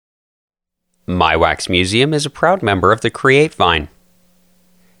My Wax Museum is a proud member of the Create Vine.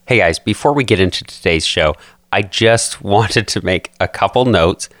 Hey guys, before we get into today's show, I just wanted to make a couple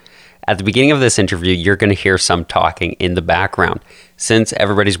notes. At the beginning of this interview, you're going to hear some talking in the background. Since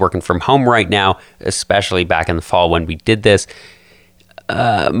everybody's working from home right now, especially back in the fall when we did this,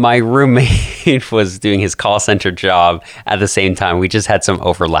 my roommate was doing his call center job at the same time. We just had some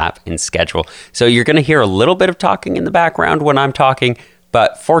overlap in schedule. So you're going to hear a little bit of talking in the background when I'm talking,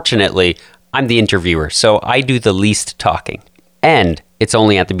 but fortunately, I'm the interviewer, so I do the least talking. And it's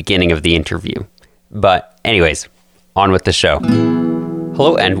only at the beginning of the interview. But anyways, on with the show.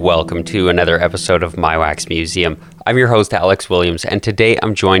 Hello and welcome to another episode of My Wax Museum. I'm your host, Alex Williams, and today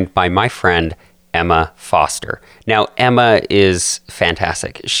I'm joined by my friend, Emma Foster. Now, Emma is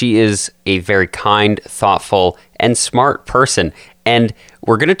fantastic. She is a very kind, thoughtful, and smart person. And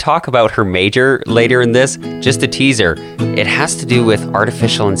we're going to talk about her major later in this. Just a teaser. It has to do with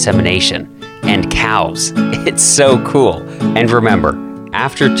artificial insemination and cows. It's so cool. And remember,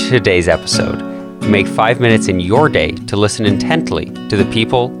 after today's episode, make 5 minutes in your day to listen intently to the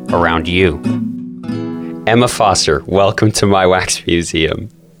people around you. Emma Foster, welcome to My Wax Museum.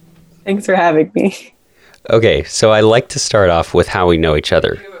 Thanks for having me. Okay, so I like to start off with how we know each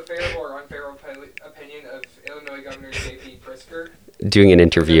other. Do you have a favorable or unfavorable opinion of Illinois Governor J.B. Pritzker? Doing an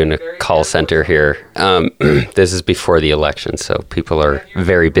interview in a call center here. This is before the election, so people are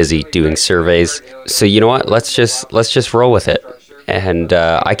very busy doing surveys. So you know what? Let's just roll with it. And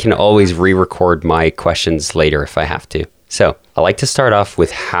I can always re-record my questions later if I have to. So I like to start off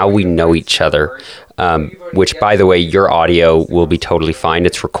with how we know each other, which, by the way, your audio will be totally fine.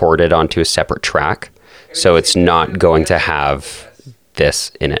 It's recorded onto a separate track, so it's not going to have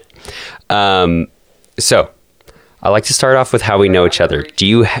this in it. So I like to start off with how we know each other. Do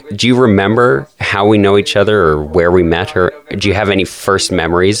you remember how we know each other or where we met, or do you have any first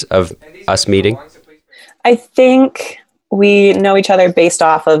memories of us meeting? I think we know each other based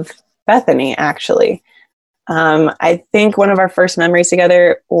off of Bethany, actually. I think one of our first memories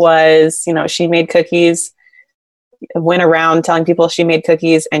together was, she made cookies, went around telling people she made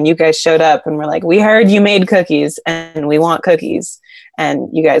cookies, and you guys showed up and were like, we heard you made cookies and we want cookies. And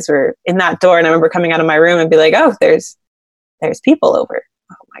you guys were in that door, and I remember coming out of my room and be like, oh, there's people over.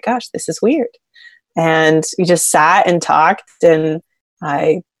 Oh my gosh, this is weird. And we just sat and talked, and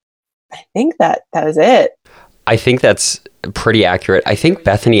I think that was it. I think that's pretty accurate. I think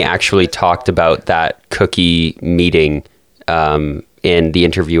Bethany actually talked about that cookie meeting in the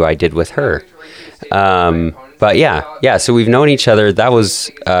interview I did with her. But yeah. So we've known each other. That was,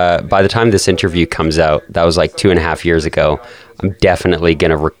 by the time this interview comes out, that was like 2.5 years ago. I'm definitely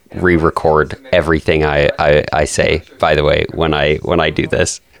going to re-record everything I say, by the way, when I do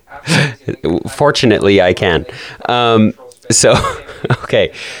this. Fortunately, I can. So,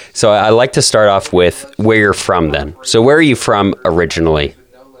 okay. So I like to start off with where you're from then. So where are you from originally?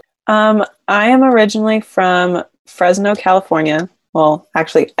 I am originally from Fresno, California. Well,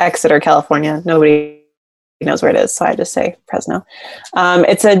 actually Exeter, California. Nobody knows where it is, so I just say Fresno.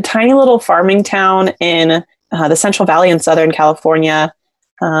 It's a tiny little farming town in the Central Valley in Southern California.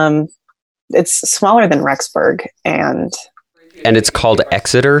 It's smaller than Rexburg, and it's called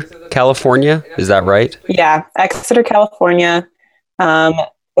Exeter, California. Is that right? Yeah, Exeter, California.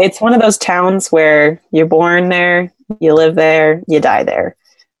 It's one of those towns where you're born there, you live there, you die there.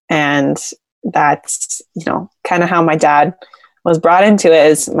 And that's, kind of how my dad was brought into it.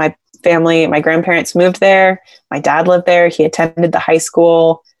 Is my family, my grandparents moved there. My dad lived there. He attended the high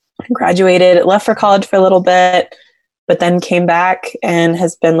school, graduated, left for college for a little bit, but then came back and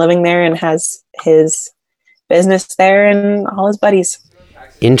has been living there and has his business there and all his buddies.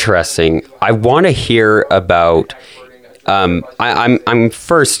 Interesting. I want to hear about. I'm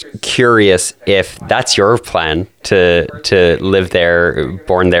first curious if that's your plan to live there,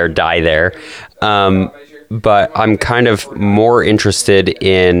 born there, die there. But I'm kind of more interested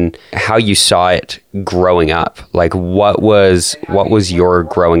in how you saw it growing up. Like, what was your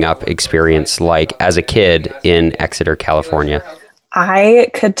growing up experience like as a kid in Exeter, California?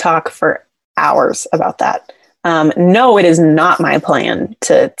 I could talk for hours about that. No, it is not my plan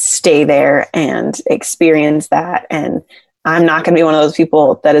to stay there and experience that. And I'm not going to be one of those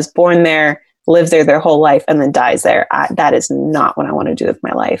people that is born there, lives there their whole life, and then dies there. That is not what I want to do with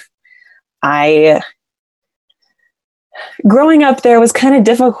my life. Growing up there was kind of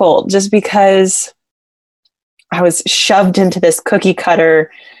difficult just because I was shoved into this cookie cutter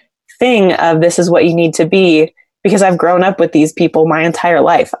thing of this is what you need to be, because I've grown up with these people my entire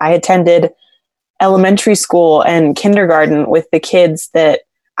life. I attended elementary school and kindergarten with the kids that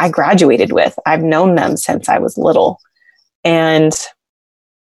I graduated with. I've known them since I was little. And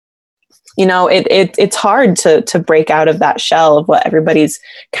it's hard to break out of that shell of what everybody's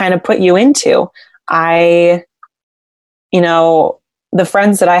kind of put you into. The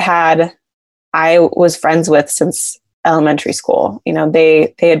friends that I had, I was friends with since elementary school.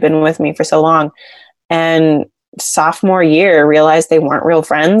 They had been with me for so long, and sophomore year realized they weren't real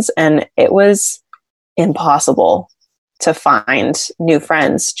friends, and it was impossible to find new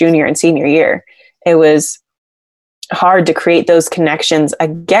friends junior and senior year. It was hard to create those connections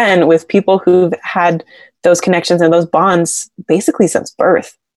again with people who've had those connections and those bonds basically since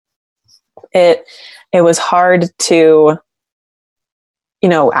birth. It was hard to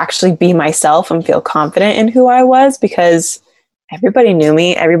actually be myself and feel confident in who I was, because everybody knew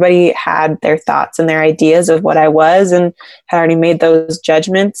me. Everybody had their thoughts and their ideas of what I was and had already made those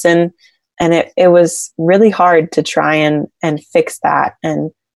judgments. And it was really hard to try and fix that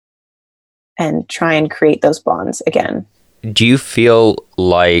and try and create those bonds again. Do you feel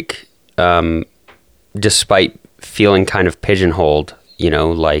like, despite feeling kind of pigeonholed,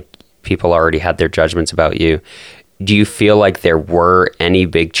 like people already had their judgments about you, do you feel like there were any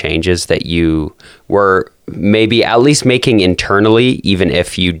big changes that you were maybe at least making internally, even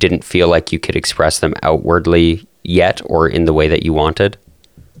if you didn't feel like you could express them outwardly yet or in the way that you wanted?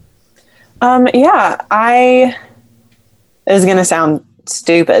 This is going to sound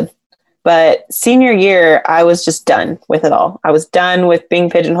stupid, but senior year, I was just done with it all. I was done with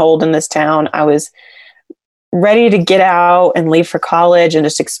being pigeonholed in this town. I was ready to get out and leave for college and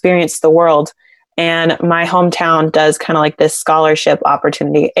just experience the world. And my hometown does kind of like this scholarship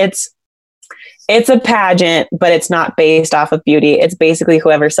opportunity. It's a pageant, but it's not based off of beauty. It's basically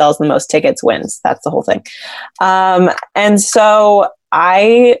whoever sells the most tickets wins. That's the whole thing. And so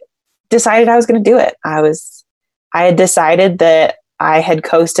I decided I was going to do it. I had decided that I had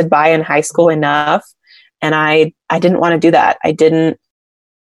coasted by in high school enough, and I didn't want to do that. I didn't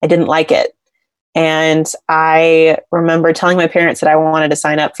like it. And I remember telling my parents that I wanted to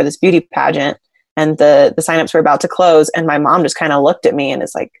sign up for this beauty pageant, and the signups were about to close. And my mom just kind of looked at me and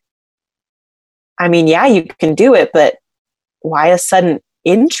is like, I mean, yeah, you can do it, but why a sudden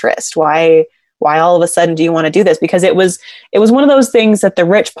interest? Why all of a sudden do you want to do this? Because it was one of those things that the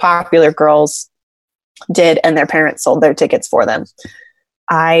rich, popular girls did, and their parents sold their tickets for them.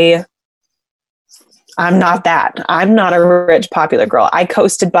 I'm not that. I'm not a rich, popular girl. I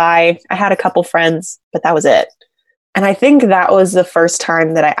coasted by. I had a couple friends, but that was it. And I think that was the first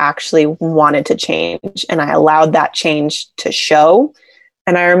time that I actually wanted to change, and I allowed that change to show.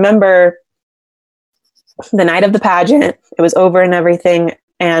 And I remember the night of the pageant, it was over and everything.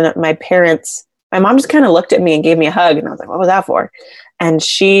 And my mom just kind of looked at me and gave me a hug. And I was like, what was that for? And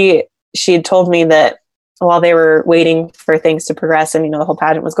she had told me that while they were waiting for things to progress and, the whole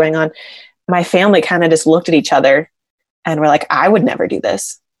pageant was going on, my family kind of just looked at each other and were like, I would never do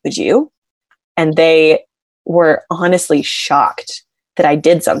this. Would you? And they were honestly shocked that I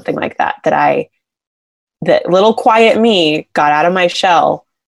did something like that, that little quiet me got out of my shell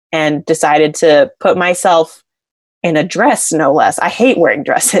and decided to put myself in a dress, no less. I hate wearing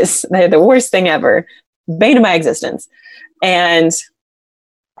dresses. They're the worst thing ever. Bane of my existence. And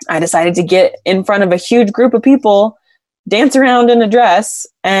I decided to get in front of a huge group of people, dance around in a dress,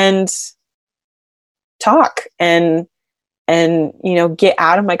 and talk and get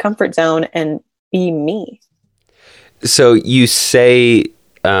out of my comfort zone and be me. So you say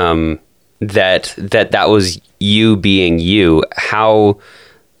that was you being you. How,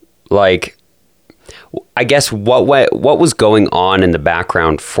 like, I guess what was going on in the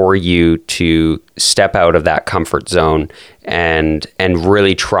background for you to step out of that comfort zone and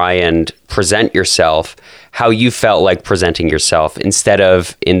really try and present yourself how you felt like presenting yourself instead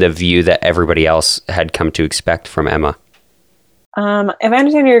of in the view that everybody else had come to expect from Emma? If I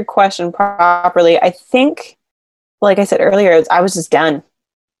understand your question properly, I think, like I said earlier, I was just done.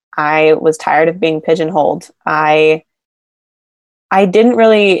 I was tired of being pigeonholed. I didn't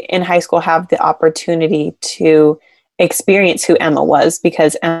really in high school have the opportunity to experience who Emma was,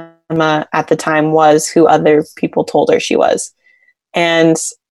 because Emma at the time was who other people told her she was. And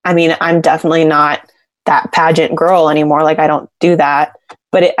I mean, I'm definitely not that pageant girl anymore. Like, I don't do that.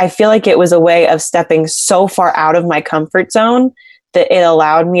 But I feel like it was a way of stepping so far out of my comfort zone that it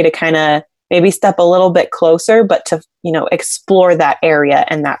allowed me to kind of maybe step a little bit closer, but to, explore that area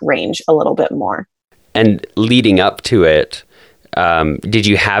and that range a little bit more. And leading up to it, did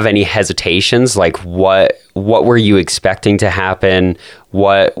you have any hesitations? Like what were you expecting to happen?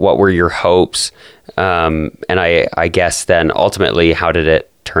 What were your hopes? And I guess then ultimately, how did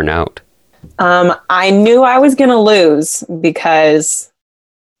it turn out? I knew I was going to lose because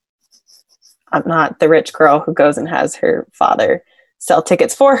I'm not the rich girl who goes and has her father sell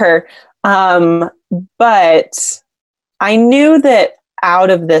tickets for her. But I knew that out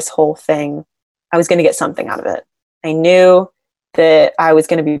of this whole thing, I was going to get something out of it. I knew that I was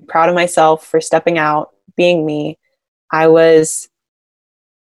going to be proud of myself for stepping out, being me. I was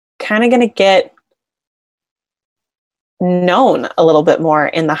kind of going to get known a little bit more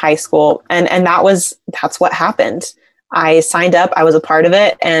in the high school. And that's what happened. I signed up, I was a part of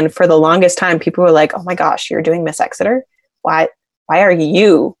it. And for the longest time, people were like, oh my gosh, you're doing Miss Exeter? Why are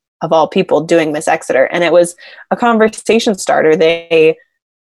you, of all people, doing Miss Exeter? And it was a conversation starter. They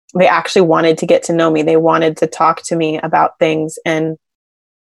actually wanted to get to know me. They wanted to talk to me about things. And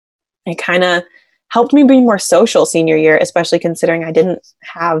it kind of helped me be more social senior year, especially considering I didn't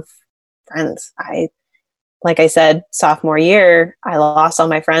have friends. Like I said, sophomore year, I lost all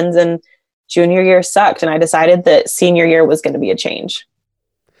my friends, and junior year sucked. And I decided that senior year was going to be a change.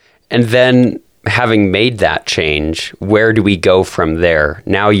 And then having made that change, where do we go from there?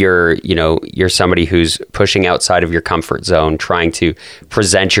 Now you're somebody who's pushing outside of your comfort zone, trying to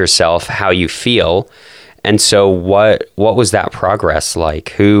present yourself how you feel. And so what was that progress like?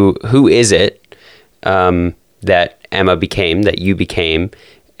 Who is it that Emma became, that you became,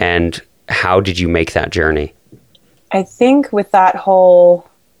 and how did you make that journey? I think with that whole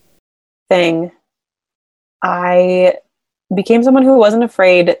thing, I became someone who wasn't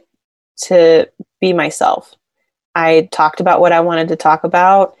afraid to be myself. I talked about what I wanted to talk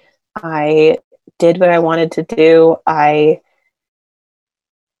about. I did what I wanted to do. I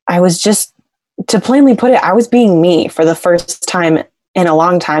was just, to plainly put it, I was being me for the first time in a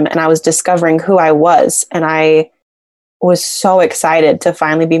long time, and I was discovering who I was. And I was so excited to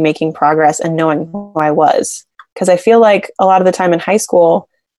finally be making progress and knowing who I was. Because I feel like a lot of the time in high school,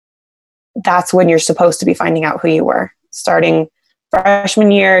 that's when you're supposed to be finding out who you were. Starting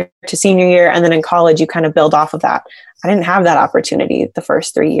freshman year to senior year, and then in college, you kind of build off of that. I didn't have that opportunity the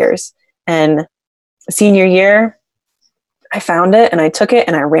first 3 years. And senior year, I found it and I took it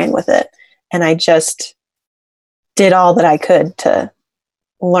and I ran with it. And I just did all that I could to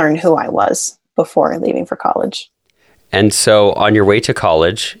learn who I was before leaving for college. And so on your way to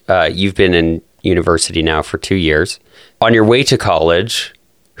college, you've been in university now for 2 years. On your way to college,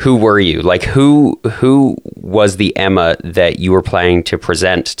 who were you? Like who was the Emma that you were planning to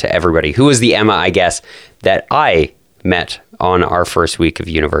present to everybody? Who was the Emma, I guess, that I met on our first week of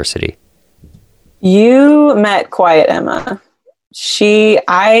university? You met quiet Emma.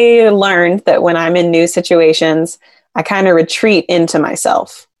 I learned that when I'm in new situations, I kind of retreat into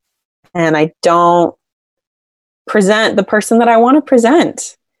myself and I don't present the person that I want to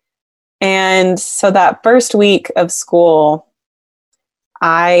present. And so that first week of school,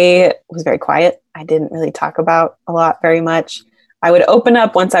 I was very quiet. I didn't really talk about a lot very much. I would open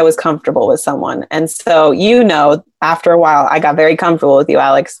up once I was comfortable with someone. And so, after a while, I got very comfortable with you,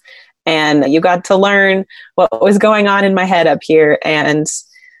 Alex, and you got to learn what was going on in my head up here. And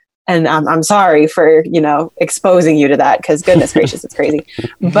I'm sorry for, exposing you to that, because goodness gracious, it's crazy.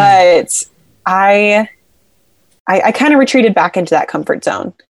 But I kind of retreated back into that comfort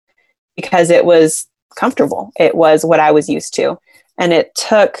zone because it was comfortable. It was what I was used to. And it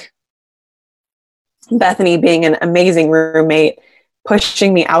took Bethany being an amazing roommate,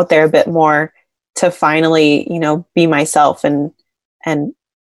 pushing me out there a bit more to finally, be myself and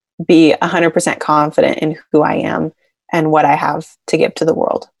be 100% confident in who I am and what I have to give to the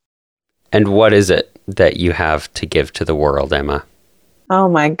world. And what is it that you have to give to the world, Emma? Oh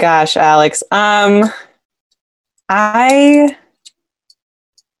my gosh, Alex. I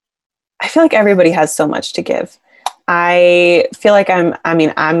feel like everybody has so much to give. I feel like I'm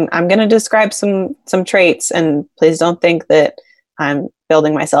going to describe some traits, and please don't think that I'm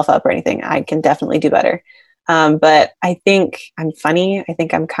building myself up or anything. I can definitely do better. But I think I'm funny. I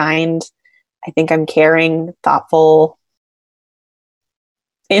think I'm kind. I think I'm caring, thoughtful,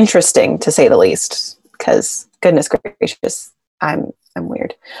 interesting, to say the least, because goodness gracious, I'm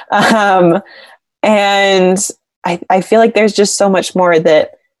weird. And I feel like there's just so much more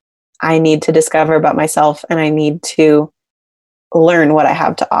that I need to discover about myself, and I need to learn what I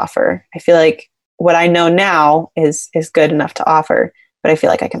have to offer. I feel like what I know now is good enough to offer, but I feel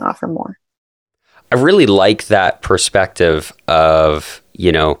like I can offer more. I really like that perspective of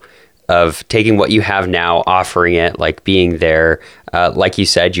taking what you have now, offering it, like being there. Like you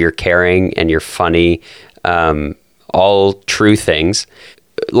said, you're caring and you're funny, all true things.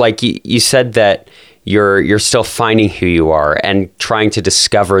 Like you said that you're still finding who you are and trying to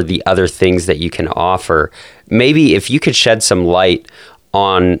discover the other things that you can offer. Maybe if you could shed some light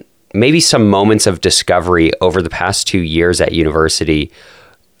on maybe some moments of discovery over the past 2 years at university,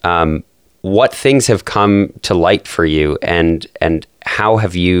 what things have come to light for you, and how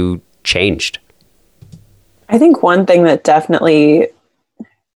have you changed? I think one thing that definitely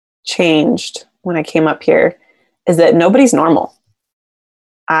changed when I came up here is that nobody's normal.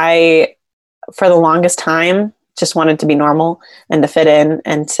 I, for the longest time, just wanted to be normal and to fit in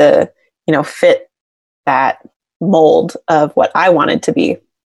and to, fit that mold of what I wanted to be.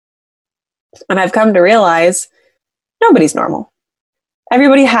 And I've come to realize nobody's normal.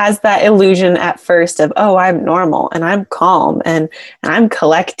 Everybody has that illusion at first of, oh, I'm normal and I'm calm and I'm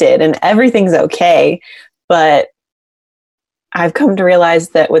collected and everything's okay. But I've come to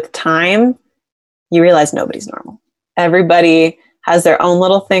realize that with time, you realize nobody's normal. Everybody has their own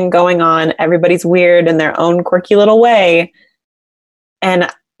little thing going on. Everybody's weird in their own quirky little way. And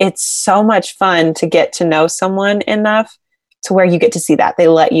it's so much fun to get to know someone enough to where you get to see that. They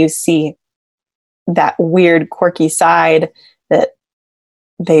let you see that weird, quirky side that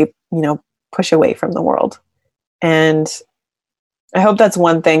they, push away from the world. And I hope that's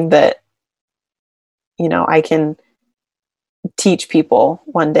one thing that, I can teach people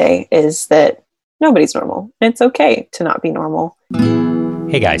one day, is that nobody's normal. It's okay to not be normal.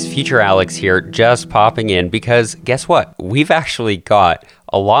 Hey guys, Future Alex here, just popping in because guess what? We've actually got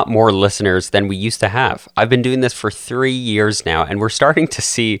a lot more listeners than we used to have. I've been doing this for 3 years now, and we're starting to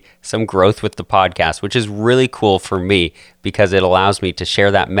see some growth with the podcast, which is really cool for me because it allows me to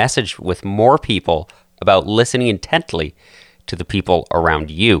share that message with more people about listening intently to the people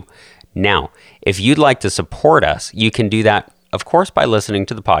around you. Now, if you'd like to support us, you can do that, of course, by listening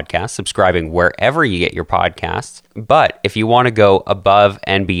to the podcast, subscribing wherever you get your podcasts. But if you want to go above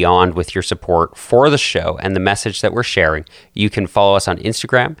and beyond with your support for the show and the message that we're sharing, you can follow us on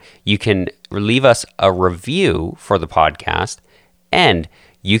Instagram. You can leave us a review for the podcast. And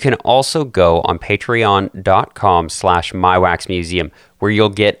you can also go on patreon.com/mywaxmuseum, where you'll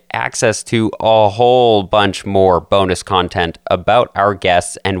get access to a whole bunch more bonus content about our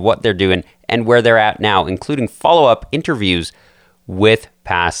guests and what they're doing and where they're at now, including follow-up interviews with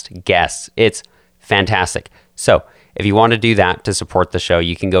past guests. It's fantastic. So if you want to do that to support the show,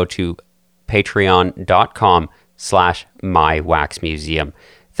 you can go to patreon.com/mywaxmuseum.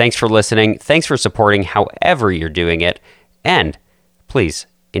 Thanks for listening. Thanks for supporting however you're doing it. And please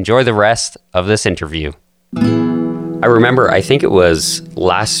enjoy the rest of this interview. I remember, I think it was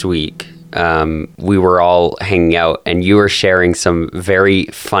last week, we were all hanging out and you were sharing some very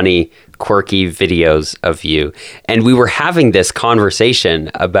funny, quirky videos of you. And we were having this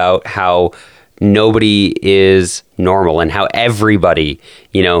conversation about how nobody is normal and how everybody,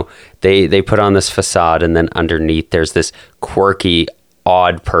 they put on this facade and then underneath there's this quirky,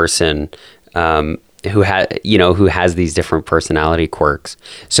 odd person who has these different personality quirks.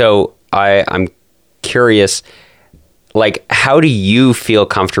 So I'm curious, how do you feel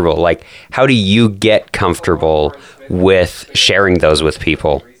comfortable? How do you get comfortable with sharing those with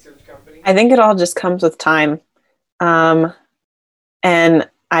people? I think it all just comes with time. And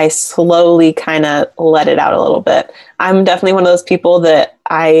I slowly kind of let it out a little bit. I'm definitely one of those people that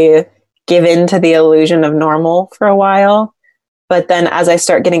I give in to the illusion of normal for a while. But then as I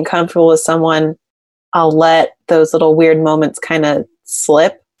start getting comfortable with someone, I'll let those little weird moments kind of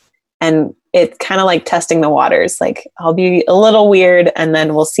slip. And it's kind of like testing the waters. I'll be a little weird and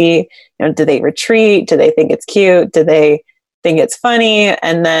then we'll see, do they retreat? Do they think it's cute? Do they think it's funny?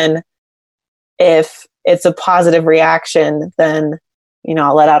 And then if it's a positive reaction, then,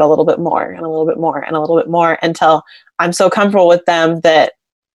 I'll let out a little bit more and a little bit more and a little bit more until I'm so comfortable with them that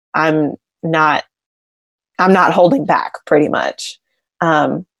I'm not holding back pretty much.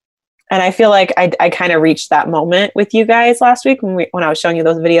 And I feel like I kind of reached that moment with you guys last week when I was showing you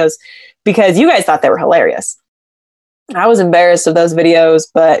those videos, because you guys thought they were hilarious. I was embarrassed of those videos,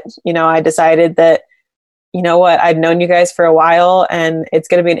 but, I decided that, I'd known you guys for a while and it's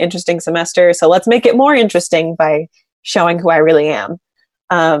going to be an interesting semester. So let's make it more interesting by showing who I really am.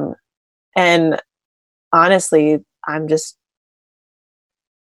 And honestly, I'm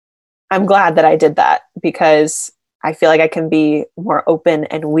glad that I did that, because I feel like I can be more open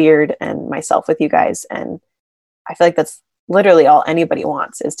and weird and myself with you guys. And I feel like that's literally all anybody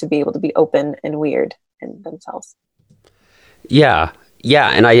wants, is to be able to be open and weird in themselves. Yeah. Yeah.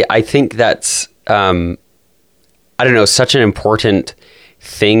 And I think that's, such an important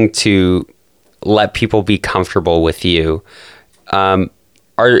thing to let people be comfortable with you.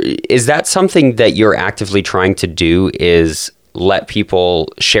 Is that something that you're actively trying to do, is let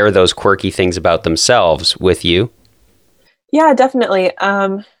people share those quirky things about themselves with you? Yeah, definitely.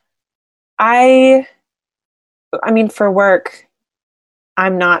 I mean, for work,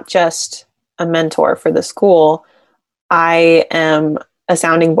 I'm not just a mentor for the school. I am a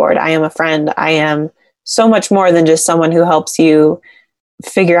sounding board. I am a friend. I am so much more than just someone who helps you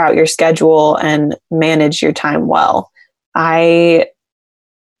figure out your schedule and manage your time well. I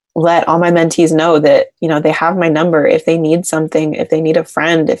let all my mentees know that, you know, they have my number if they need something, if they need a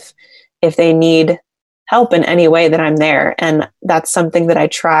friend, if they need help in any way, that I'm there. And that's something that I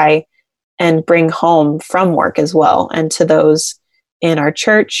try and bring home from work as well. And to those in our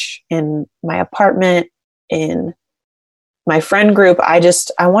church, in my apartment, in my friend group, I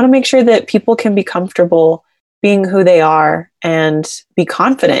want to make sure that people can be comfortable being who they are and be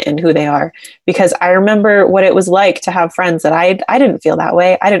confident in who they are. Because I remember what it was like to have friends that I didn't feel that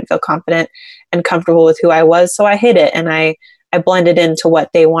way. I didn't feel confident and comfortable with who I was. So I hid it, and I blended into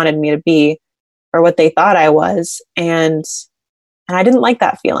what they wanted me to be, or what they thought I was. And I didn't like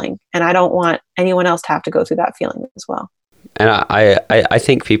that feeling. And I don't want anyone else to have to go through that feeling as well. And I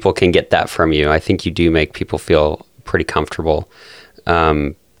think people can get that from you. I think you do make people feel pretty comfortable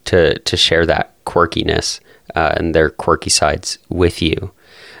to share that quirkiness and their quirky sides with you.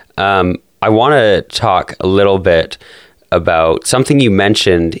 I want to talk a little bit about something you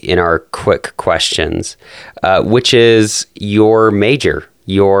mentioned in our quick questions, which is your major,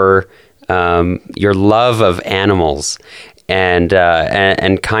 your love of animals, and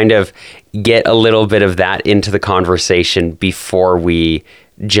kind of get a little bit of that into the conversation before we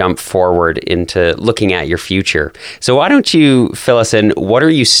jump forward into looking at your future. So why don't you fill us in? What are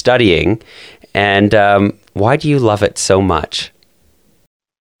you studying, and why do you love it so much?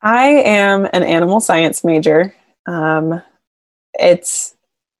 I am an animal science major. I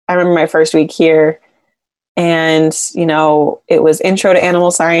remember my first week here, and, you know, it was intro to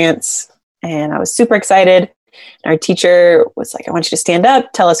animal science, and I was super excited. And our teacher was like, I want you to stand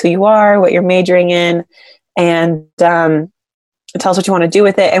up, tell us who you are, what you're majoring in, and tell us what you want to do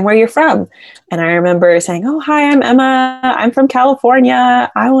with it and where you're from. And I remember saying, oh, hi, I'm Emma. I'm from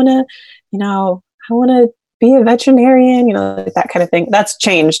California. I want to be a veterinarian, you know, that kind of thing. That's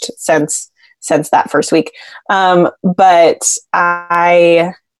changed since that first week. But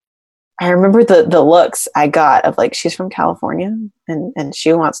I remember the looks I got of like, she's from California and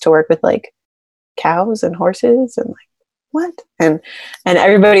she wants to work with like cows and horses, and like, what? And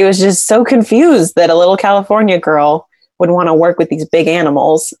everybody was just so confused that a little California girl would want to work with these big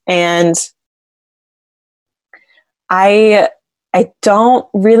animals. And I don't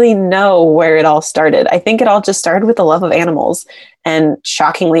really know where it all started. I think it all just started with the love of animals, and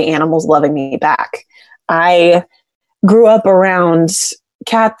shockingly, animals loving me back. I grew up around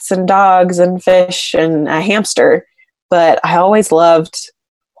cats and dogs and fish and a hamster, but I always loved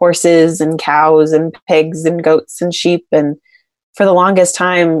horses and cows and pigs and goats and sheep. And for the longest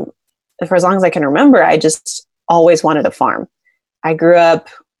time, for as long as I can remember, I just always wanted a farm. I grew up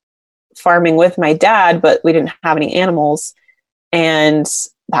farming with my dad, but we didn't have any animals. And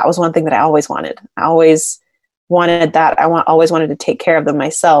that was one thing that I always wanted. I always wanted that. Always wanted to take care of them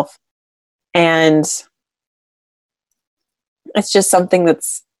myself. And it's just something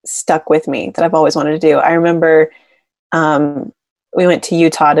that's stuck with me that I've always wanted to do. I remember we went to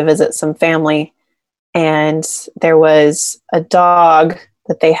Utah to visit some family, and there was a dog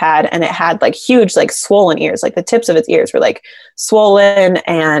that they had, and it had like huge, like swollen ears, like the tips of its ears were like swollen,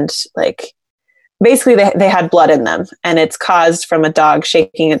 and like basically they had blood in them, and it's caused from a dog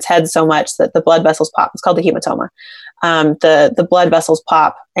shaking its head so much that the blood vessels pop. It's called a hematoma. The blood vessels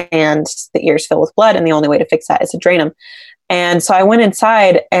pop and the ears fill with blood, and the only way to fix that is to drain them. And so I went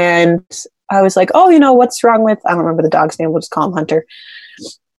inside and I was like, oh, you know, what's wrong with, I don't remember the dog's name, we'll just call him Hunter.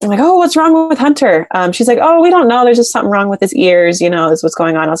 I'm like, oh, what's wrong with Hunter? She's like, oh, we don't know. There's just something wrong with his ears, you know, is what's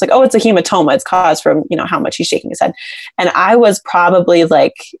going on. I was like, oh, it's a hematoma. It's caused from, you know, how much he's shaking his head. And I was probably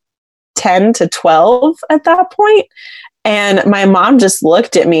like 10 to 12 at that point. And my mom just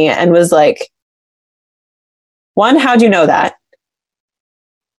looked at me and was like, one, how do you know that?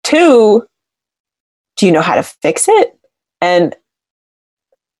 Two, do you know how to fix it? And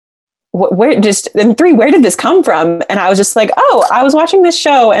three, where did this come from? And I was just like, oh, I was watching this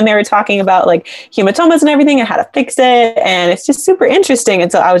show and they were talking about like hematomas and everything and how to fix it. And it's just super interesting.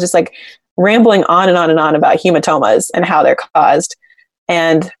 And so I was just like rambling on and on and on about hematomas and how they're caused.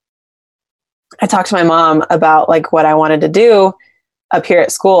 And I talked to my mom about like what I wanted to do up here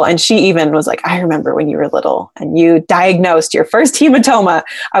at school. And she even was like, I remember when you were little and you diagnosed your first hematoma.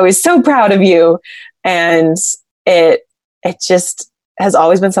 I was so proud of you. And it just has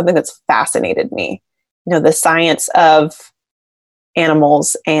always been something that's fascinated me. You know, the science of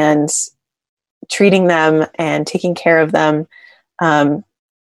animals and treating them and taking care of them.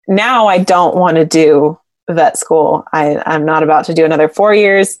 Now I don't want to do vet school. I'm not about to do another 4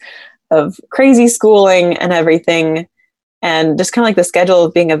 years of crazy schooling and everything. And just kind of like the schedule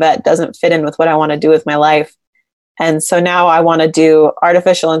of being a vet doesn't fit in with what I want to do with my life. And so now I want to do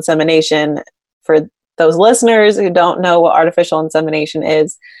artificial insemination. For those listeners who don't know what artificial insemination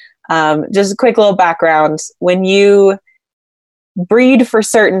is, just a quick little background. When you breed for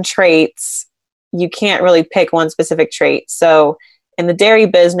certain traits, you can't really pick one specific trait. So in the dairy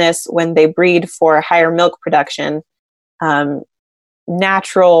business, when they breed for higher milk production,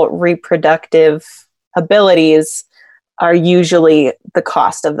 natural reproductive abilities are usually the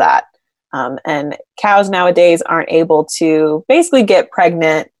cost of that. And cows nowadays aren't able to basically get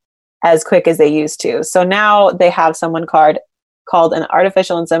pregnant as quick as they used to. So now they have someone called an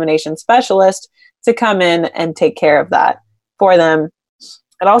artificial insemination specialist to come in and take care of that for them.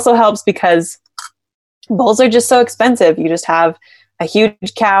 It also helps because bulls are just so expensive. You just have a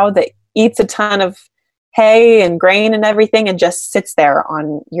huge cow that eats a ton of hay and grain and everything and just sits there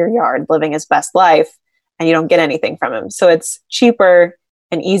on your yard living his best life, and you don't get anything from him. So it's cheaper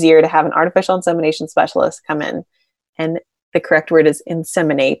and easier to have an artificial insemination specialist come in, and the correct word is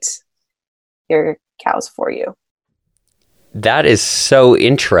inseminate your cows for you. That is so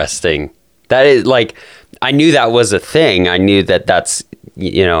interesting. That is like, I knew that was a thing. I knew that that's,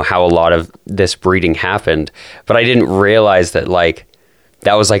 how a lot of this breeding happened, but I didn't realize that like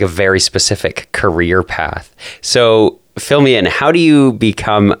that was like a very specific career path. So fill me in. How do you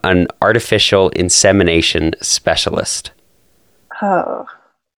become an artificial insemination specialist? Oh,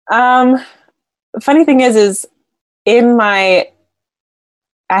 funny thing is I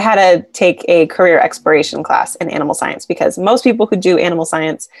had to take a career exploration class in animal science, because most people who do animal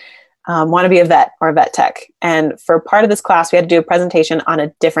science want to be a vet or a vet tech. And for part of this class, we had to do a presentation on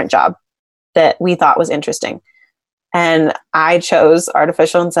a different job that we thought was interesting. And I chose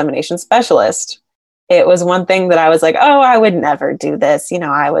artificial insemination specialist. It was one thing that I was like, oh, I would never do this.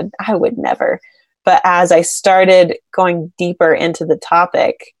 I would never. But as I started going deeper into the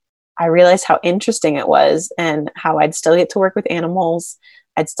topic, I realized how interesting it was and how I'd still get to work with animals.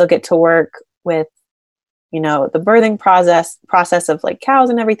 I'd still get to work with, the birthing process of like cows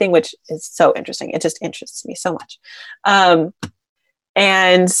and everything, which is so interesting. It just interests me so much. And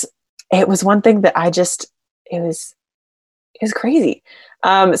it was one thing that it was crazy.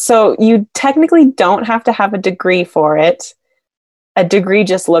 So you technically don't have to have a degree for it. A degree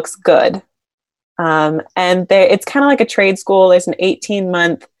just looks good. And it's kind of like a trade school. There's an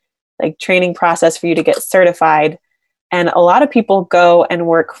 18-month like training process for you to get certified. And a lot of people go and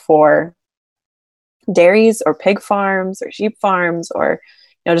work for dairies or pig farms or sheep farms or,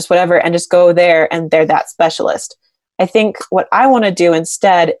 just whatever, and just go there and they're that specialist. I think what I want to do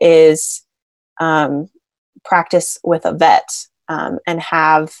instead is practice with a vet and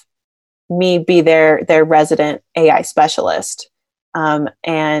have me be their resident AI specialist.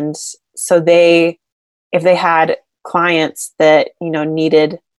 And so if they had clients that,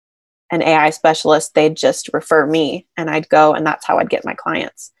 needed an AI specialist, they'd just refer me and I'd go, and that's how I'd get my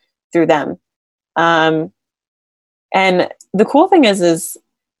clients, through them. And the cool thing is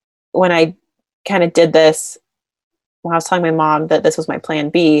when I kind of did this, when I was telling my mom that this was my plan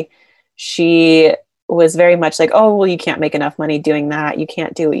B, she was very much like, oh, well, you can't make enough money doing that. You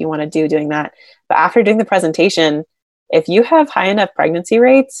can't do what you want to do doing that. But after doing the presentation, if you have high enough pregnancy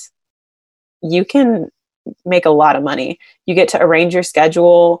rates, you can make a lot of money. You get to arrange your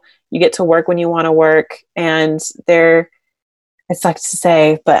schedule. You get to work when you want to work. And it sucks to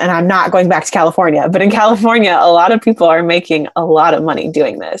say, and I'm not going back to California, but in California, a lot of people are making a lot of money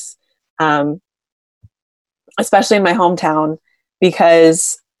doing this, especially in my hometown,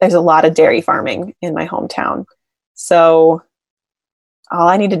 because there's a lot of dairy farming in my hometown. So all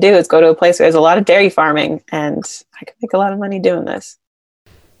I need to do is go to a place where there's a lot of dairy farming, and I can make a lot of money doing this.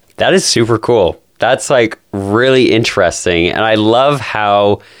 That is super cool. That's like really interesting. And I love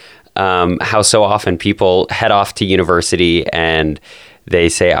how so often people head off to university and they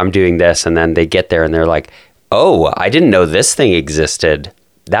say, I'm doing this. And then they get there and they're like, oh, I didn't know this thing existed.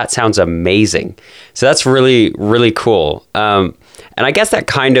 That sounds amazing. So that's really, really cool. And I guess that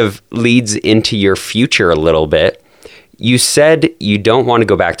kind of leads into your future a little bit. You said you don't want to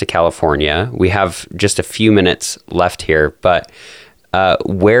go back to California. We have just a few minutes left here, but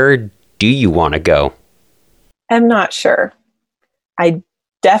where do you want to go? I'm not sure. I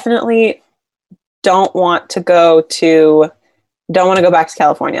definitely don't want to go back to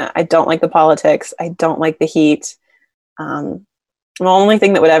California. I don't like the politics. I don't like the heat. The only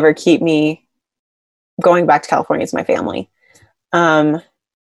thing that would ever keep me going back to California is my family. I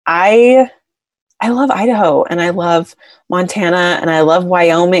love Idaho and I love Montana and I love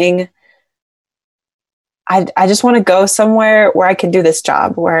Wyoming. I just want to go somewhere where I can do this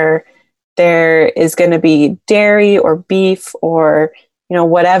job, where there is going to be dairy or beef or,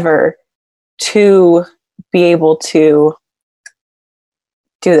 whatever to be able to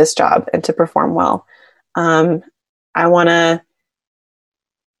do this job and to perform well. I want to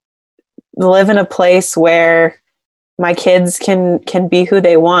live in a place where my kids can be who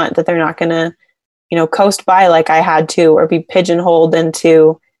they want, that they're not going to, coast by like I had to, or be pigeonholed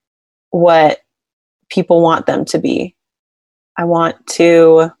into what people want them to be. I want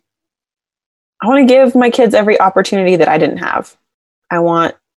to give my kids every opportunity that I didn't have. I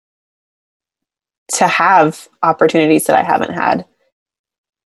want to have opportunities that I haven't had.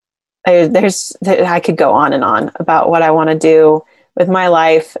 I could go on and on about what I want to do with my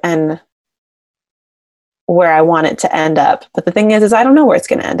life and where I want it to end up. But the thing is I don't know where it's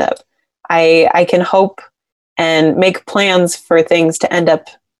going to end up. I can hope and make plans for things to end up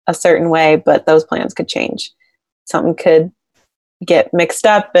a certain way, but those plans could change. Something could get mixed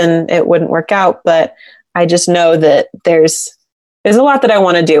up and it wouldn't work out. But I just know that there's a lot that I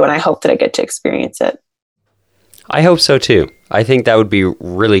want to do, and I hope that I get to experience it. I hope so too. I think that would be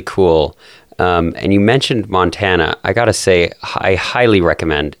really cool. And you mentioned Montana. I got to say, I highly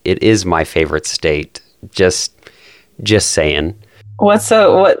recommend. It is my favorite state. Just saying. What's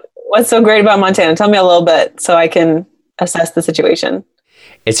so great about Montana? Tell me a little bit so I can assess the situation.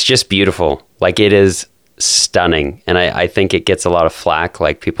 It's just beautiful. Like, it is stunning. And I think it gets a lot of flack.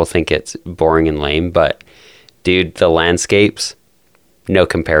 Like, people think it's boring and lame, but dude, the landscapes, no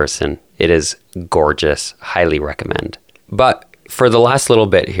comparison. It is gorgeous. Highly recommend. But for the last little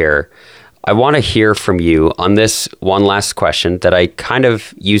bit here, I want to hear from you on this one last question that I kind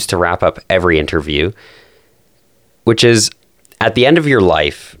of use to wrap up every interview, which is, at the end of your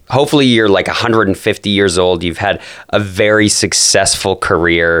life, hopefully you're like 150 years old, you've had a very successful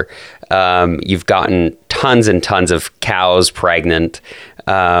career, you've gotten tons and tons of cows pregnant,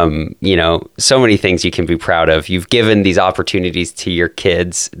 so many things you can be proud of. You've given these opportunities to your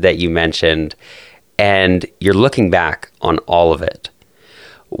kids that you mentioned, and you're looking back on all of it.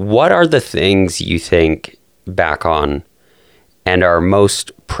 What are the things you think back on and are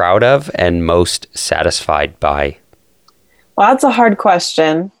most proud of and most satisfied by? Well, that's a hard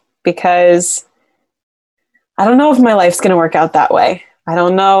question because I don't know if my life's going to work out that way. I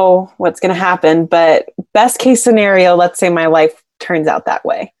don't know what's going to happen, but best case scenario, let's say my life turns out that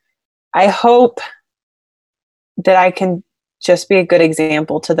way. I hope that I can just be a good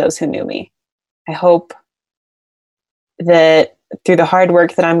example to those who knew me. I hope that through the hard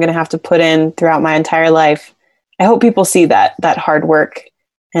work that I'm going to have to put in throughout my entire life, I hope people see that hard work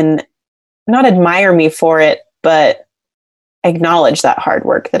and not admire me for it, but acknowledge that hard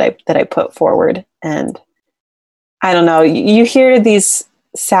work that I put forward. And I don't know, you hear these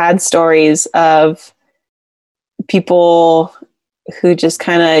sad stories of people who just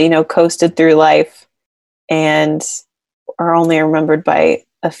kind of, coasted through life and are only remembered by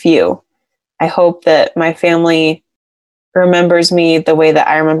a few. I hope that my family remembers me the way that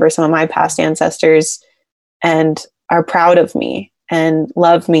I remember some of my past ancestors and are proud of me and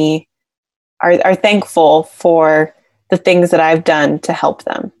love me, are thankful for the things that I've done to help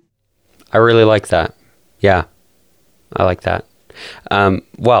them. I really like that. Yeah, I like that.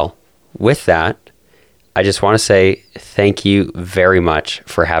 Well, with that, I just want to say thank you very much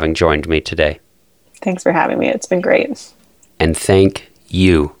for having joined me today. Thanks for having me. It's been great. And thank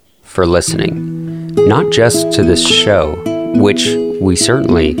you for listening, not just to this show, which we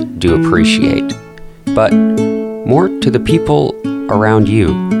certainly do appreciate, but more to the people around you,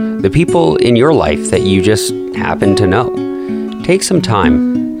 the people in your life that you just happen to know. Take some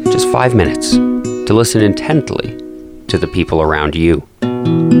time, just 5 minutes, to listen intently to the people around you.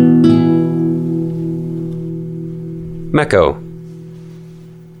 Meko,